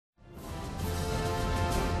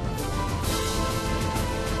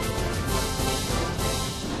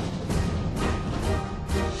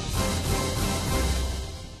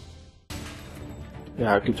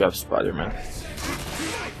Yeah, good job, Spider-Man.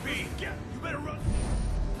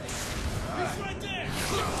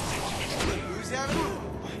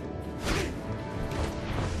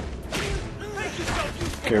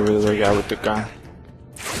 Get rid of the guy with the gun.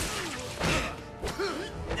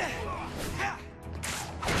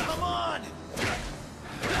 Come on!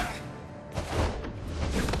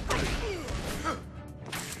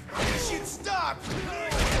 Shoot, stop!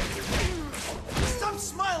 Stop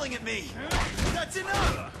smiling at me! That's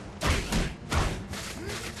enough!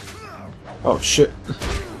 Oh shit.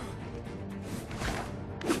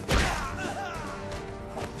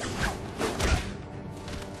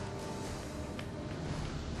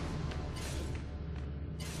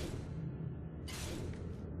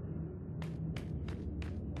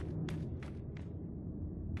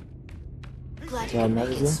 Glad Yeah, you could make it,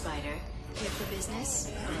 magazine? Spider. Here for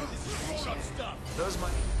business? Those my...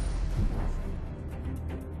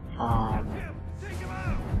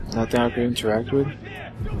 Nothing I can interact with?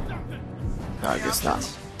 No, I guess not.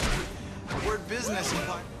 The word business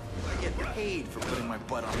implies I get paid for putting my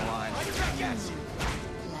butt on the line. Pleasure then.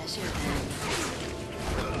 That's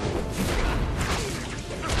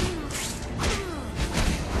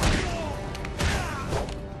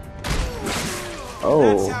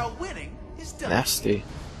Oh, how winning is done. nasty.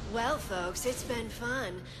 Well, folks, it's been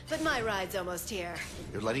fun, but my ride's almost here.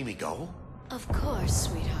 You're letting me go? Of course,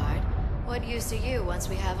 sweetheart. What use are you once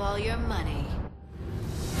we have all your money?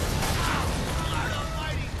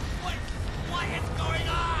 What is going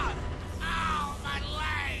on? Ow, my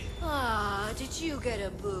leg! Aw, did you get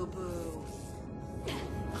a boo-boo?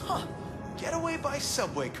 Huh. Getaway by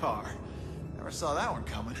subway car. Never saw that one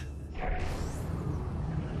coming.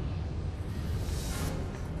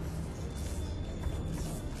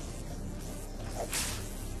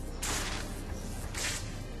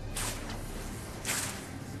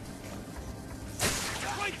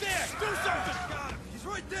 Right there! Do something! Got him! He's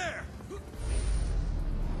right there!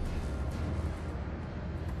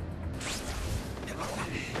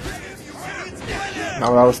 Not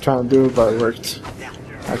what I was trying to do, but it worked.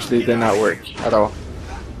 Actually, it did not work at all.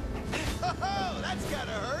 Oh, that's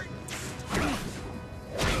gotta hurt!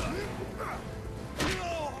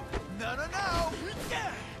 No, no, no!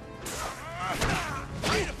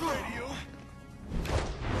 I ain't afraid of you!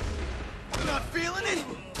 Not feeling it?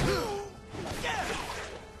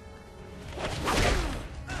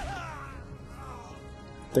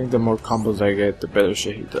 I think the more combos I get, the better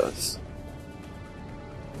shit he does.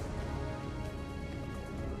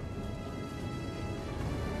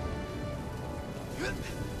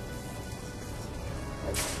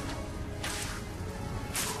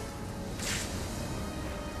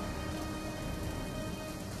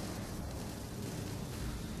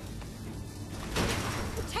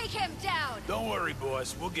 Take him down! Don't worry,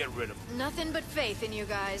 boss. We'll get rid of him. Nothing but faith in you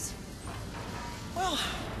guys. Well,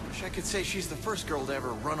 wish I could say she's the first girl to ever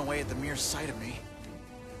run away at the mere sight of me.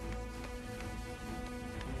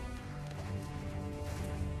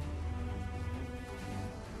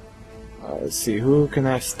 Let's see, who can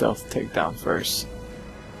I stealth take down first?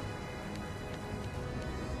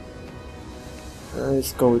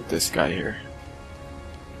 Let's go with this guy here.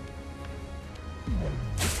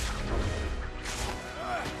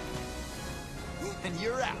 And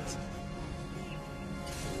you're out.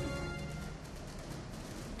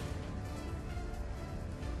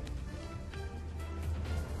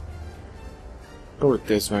 Go with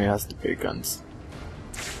this one, he has the big guns.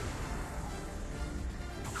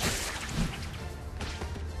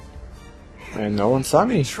 And no one saw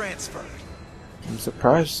me. Transferred. I'm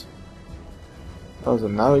surprised. That was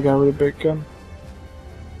another guy with a big gun.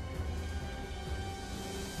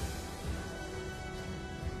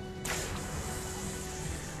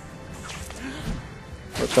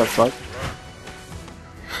 What the fuck?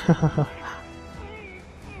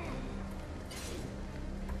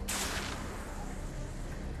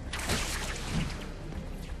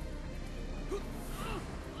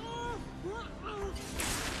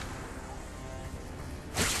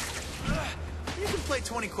 You can play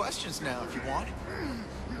 20 questions now if you want.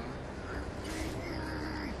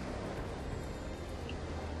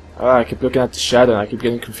 I keep looking at the shadow and I keep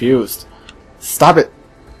getting confused. Stop it!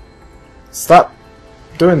 Stop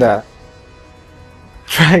doing that.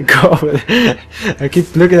 Try and go with it. I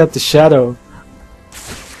keep looking at the shadow.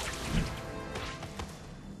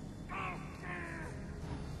 I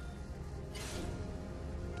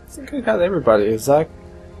think I got everybody. Is that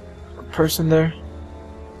a person there?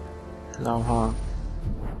 No, huh?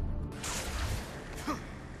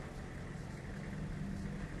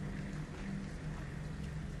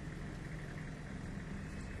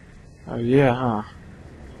 Oh yeah, huh?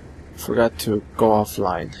 Forgot to go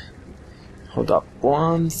offline. Hold up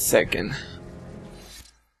 1 second.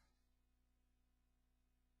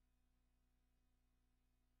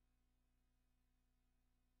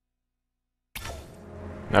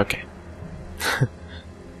 Okay.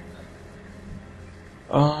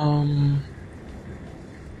 I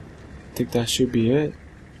think that should be it.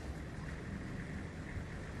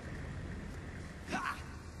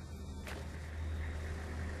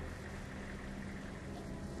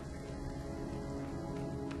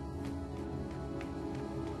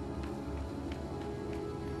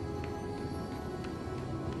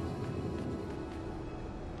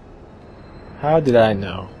 How did I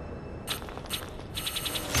know?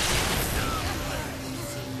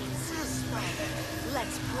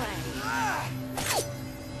 Let's play.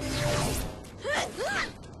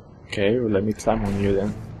 Okay, well, let me climb on you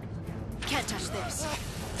then. Can't touch this.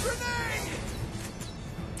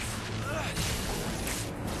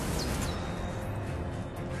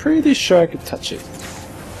 Pretty sure I could touch it.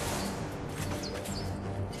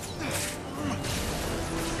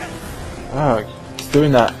 Oh, it's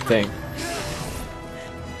doing that thing.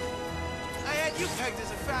 I had you pegged as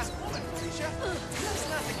a fast woman, Felicia. That's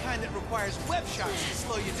not the kind that requires web shots to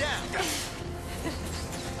slow you down.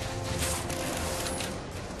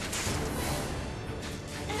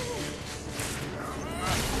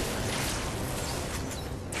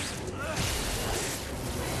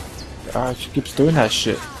 Ah, she keeps doing that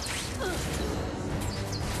shit.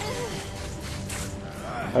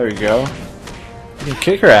 There we go. You can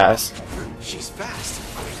kick her ass. She's fast,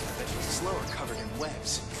 but she's slower covered in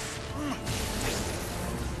webs.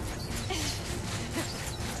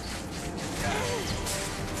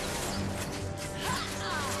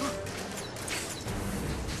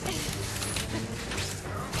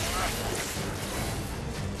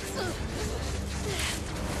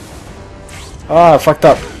 Ah, I fucked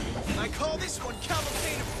up. I call this one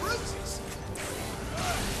cavalcade of bruises.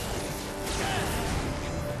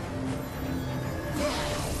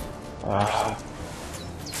 Ah.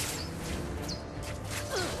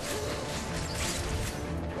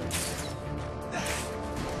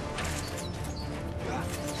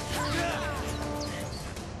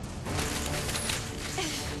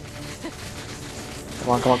 Come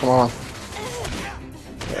on, come on, come on.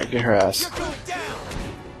 Yeah, get her ass. You're going down.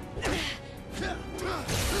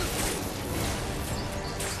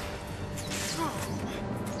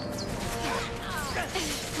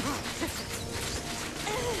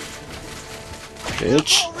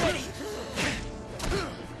 Bitch. Already.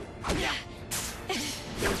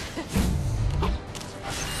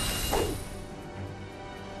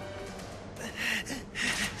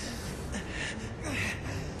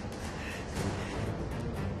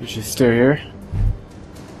 Is she still here?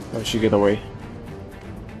 Or did she get away?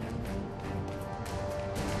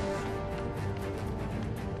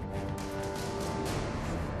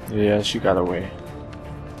 Yeah, she got away.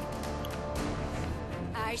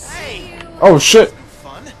 I see you. Oh shit!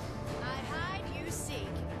 Fun. I hide, you seek.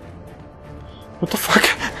 What the fuck?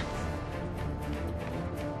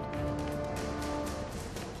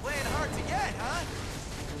 Playing hard to get, huh?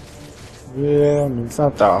 Yeah, I mean, it's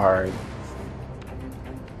not that hard.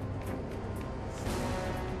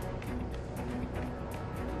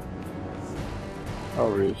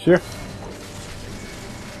 Over here.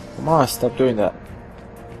 Come on, stop doing that.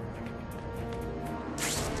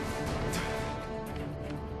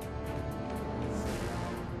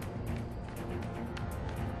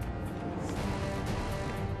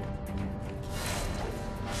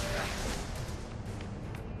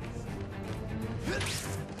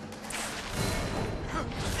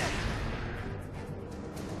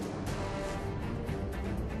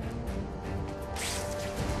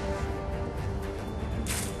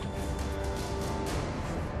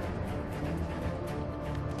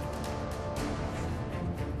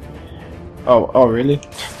 Oh, really?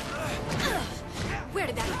 Where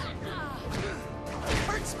did that? It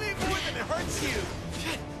hurts me more than it hurts you.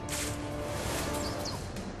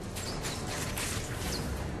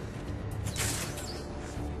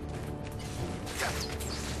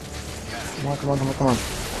 Come on, come on, come on, come on.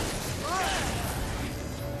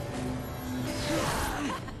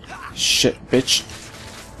 Shit, bitch.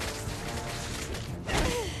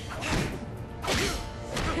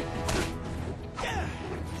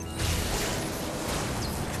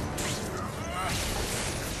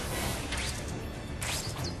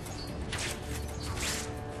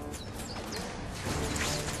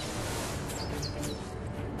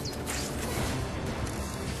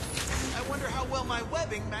 I wonder how well my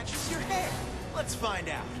webbing matches your hair. Let's find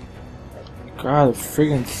out. God,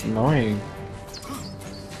 friggin' it's annoying.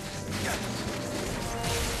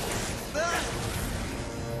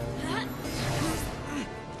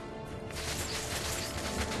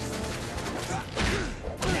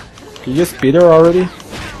 Can you just beat her already?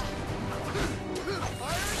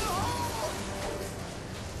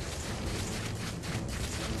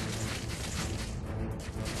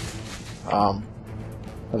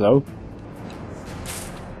 Hello?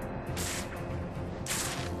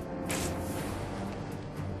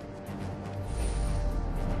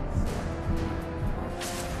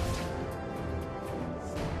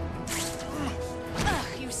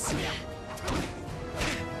 You snap.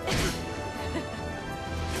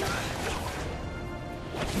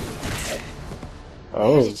 Where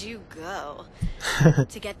Oh. did you go?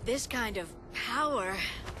 To get this kind of power.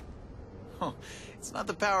 Oh, it's not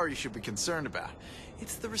the power you should be concerned about.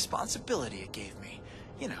 It's the responsibility it gave me.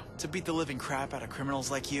 You know, to beat the living crap out of criminals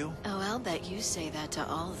like you. Oh, I'll bet you say that to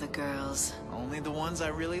all the girls. Only the ones I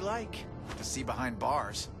really like. To see behind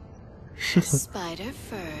bars. A spider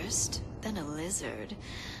first, then a lizard.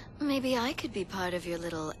 Maybe I could be part of your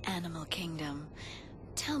little animal kingdom.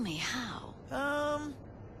 Tell me how.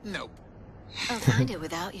 Nope. I'll find it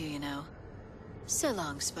without you, you know. So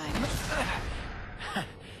long, Spider.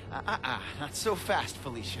 Not so fast,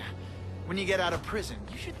 Felicia. When you get out of prison,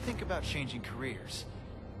 you should think about changing careers.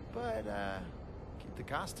 But, keep the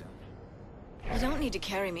costume. You don't need to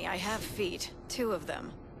carry me. I have feet. 2 of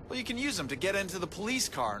them. Well, you can use them to get into the police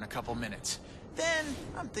car in a couple minutes. Then,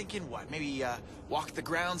 I'm thinking what, maybe, walk the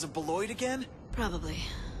grounds of Beloit again? Probably.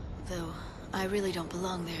 Though, I really don't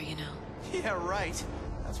belong there, you know. Yeah, right.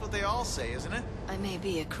 That's what they all say, isn't it? I may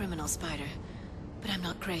be a criminal spider, but I'm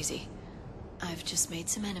not crazy. I've just made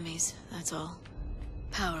some enemies, that's all.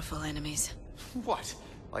 Powerful enemies. What?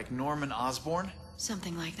 Like Norman Osborn?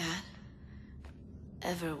 Something like that.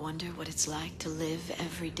 Ever wonder what it's like to live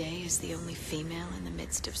every day as the only female in the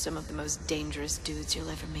midst of some of the most dangerous dudes you'll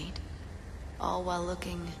ever meet? All while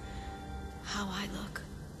looking how I look.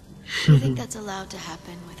 Do you think that's allowed to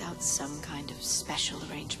happen without some kind of special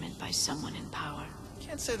arrangement by someone in power?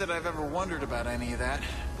 Can't say that I've ever wondered about any of that,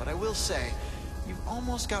 but I will say, you've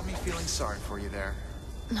almost got me feeling sorry for you there.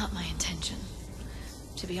 Not my intention.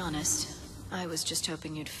 To be honest, I was just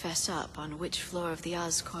hoping you'd fess up on which floor of the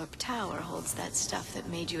Oscorp Tower holds that stuff that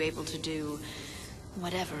made you able to do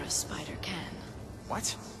whatever a spider can.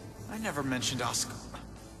 What? I never mentioned Oscorp.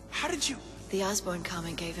 How did you... The Osborn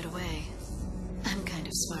comic gave it away. I'm kind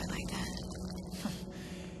of smart like that.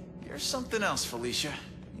 You're something else, Felicia.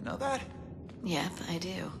 You know that? Yep, I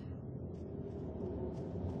do.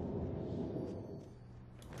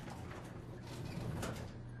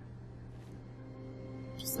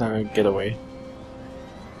 She's not gonna get away.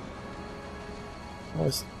 Oh,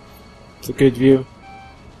 it's a good view.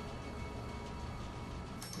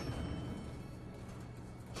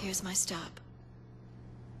 Here's my stop.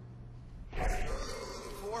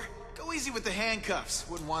 Go easy with the handcuffs.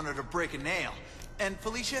 Wouldn't want her to break a nail. And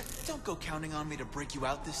Felicia, don't go counting on me to break you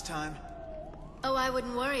out this time. Oh, I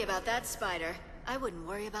wouldn't worry about that, Spider. I wouldn't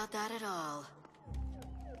worry about that at all.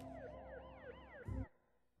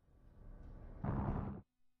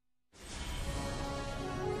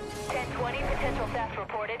 Potential theft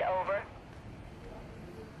reported, over.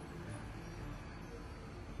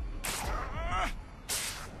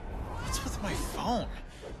 What's with my phone?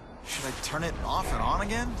 Should I turn it off and on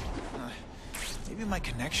again? Maybe my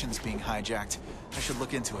connection's being hijacked. I should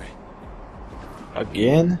look into it.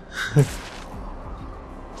 Again? I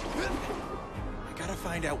gotta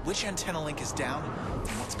find out which antenna link is down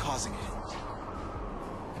and what's causing it.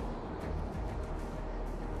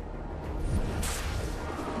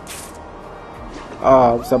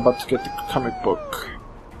 I was about to get the comic book.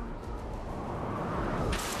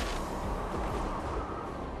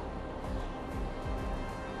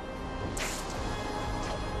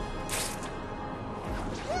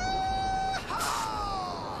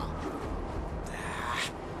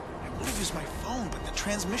 I would have used my phone, but the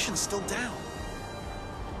transmission's still down.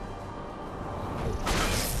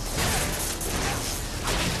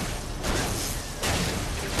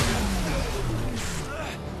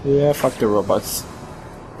 Yeah, fuck the robots.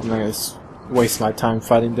 I'm not gonna waste my time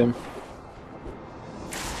fighting them.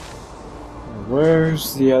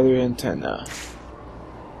 Where's the other antenna?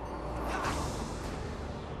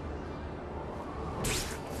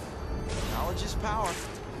 Knowledge is power.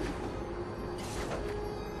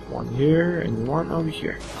 One here and one over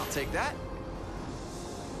here. I'll take that.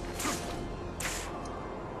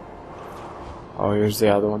 Oh, here's the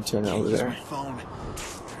other antenna Can't over use there. my phone.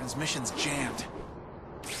 Transmission's jammed.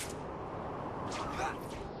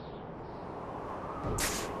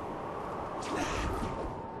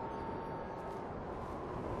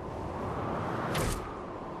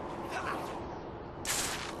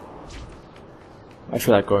 I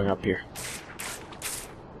feel like going up here.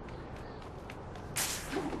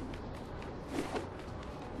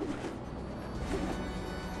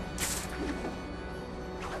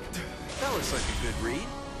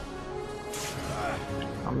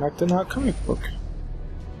 They're not a comic book.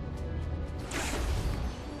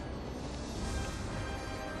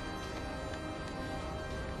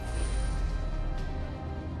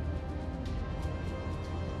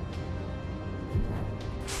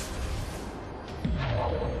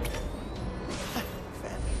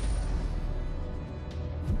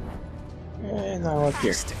 And now up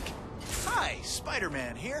here. Hi,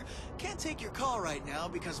 Spider-Man here. Can't take your call right now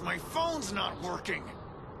because my phone's not working.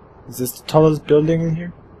 Is this the tallest building in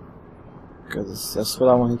here? Because that's what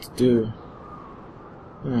I wanted to do.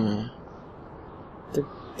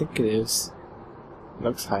 Think it is.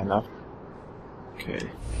 Looks high enough.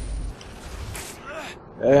 Okay.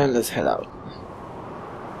 And let's head out.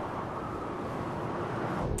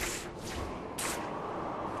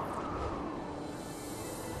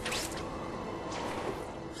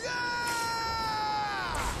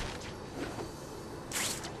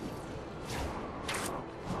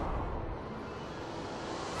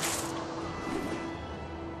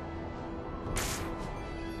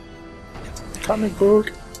 Comic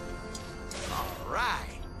book.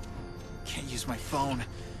 Alright. Can't use my phone.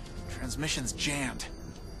 Transmission's jammed.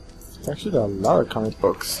 There's actually a lot of comic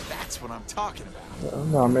books. That's what I'm talking about. I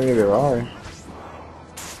don't know how many there are.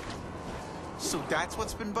 So that's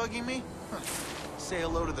what's been bugging me? Huh. Say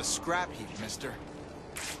hello to the scrap heap, mister.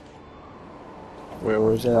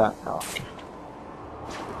 Where's it at? Oh, okay.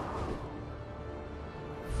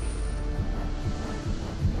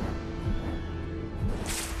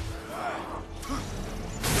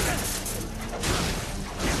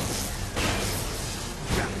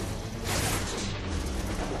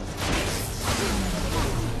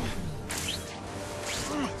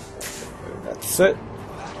 That's it.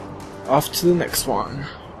 Off to the next one.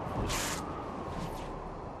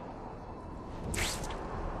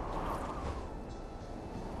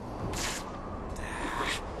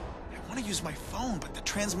 I want to use my phone, but the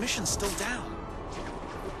transmission's still down.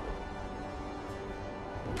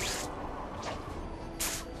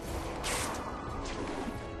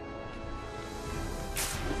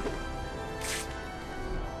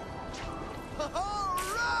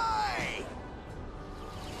 Alright!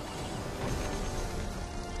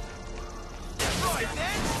 Right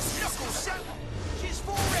then, knuckles up. She's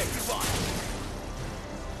for everyone.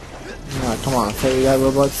 Ah, come on, play that,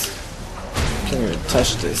 robots. Can't even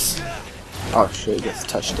touch this. Oh shit, he just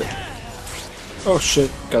touched it. Oh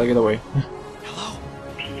shit, gotta get away. Hello?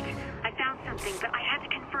 Pete, I found something, but I had to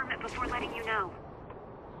confirm it before letting you know.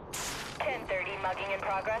 10:30 mugging in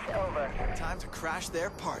progress, over. Time to crash their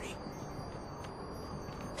party.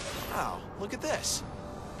 Wow, look at this.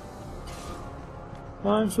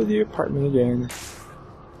 Time for the apartment again.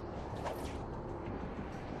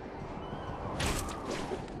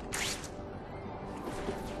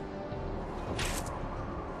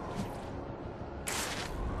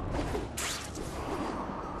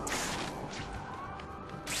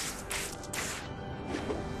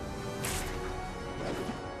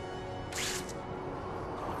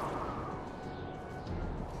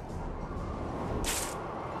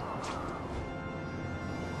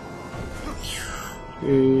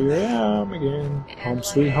 Here I am again. Home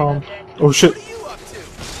sweet home. Oh shit. What are you up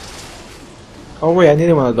to? Oh wait, I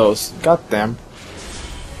needed one of those. God damn.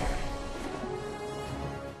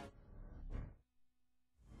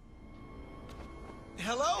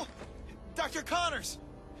 Hello? Dr. Connors?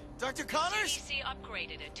 Dr. Connors? CDC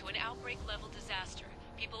upgraded it to an outbreak-level disaster.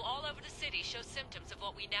 People all over the city show symptoms of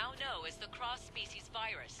what we now know as the cross-species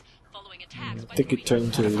virus, following attacks by I think the it turned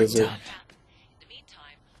into a lizard. In the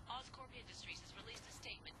meantime, Oscorp Industries has released a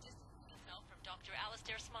statement distancing itself from Dr.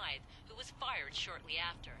 Alistair Smythe, who was fired shortly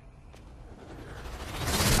after.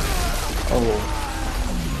 Oh.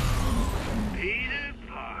 Peter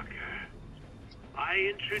Parker,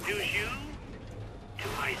 I introduce you to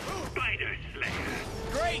my Spider Slayer.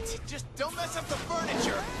 Great! Just don't mess up the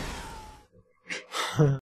furniture!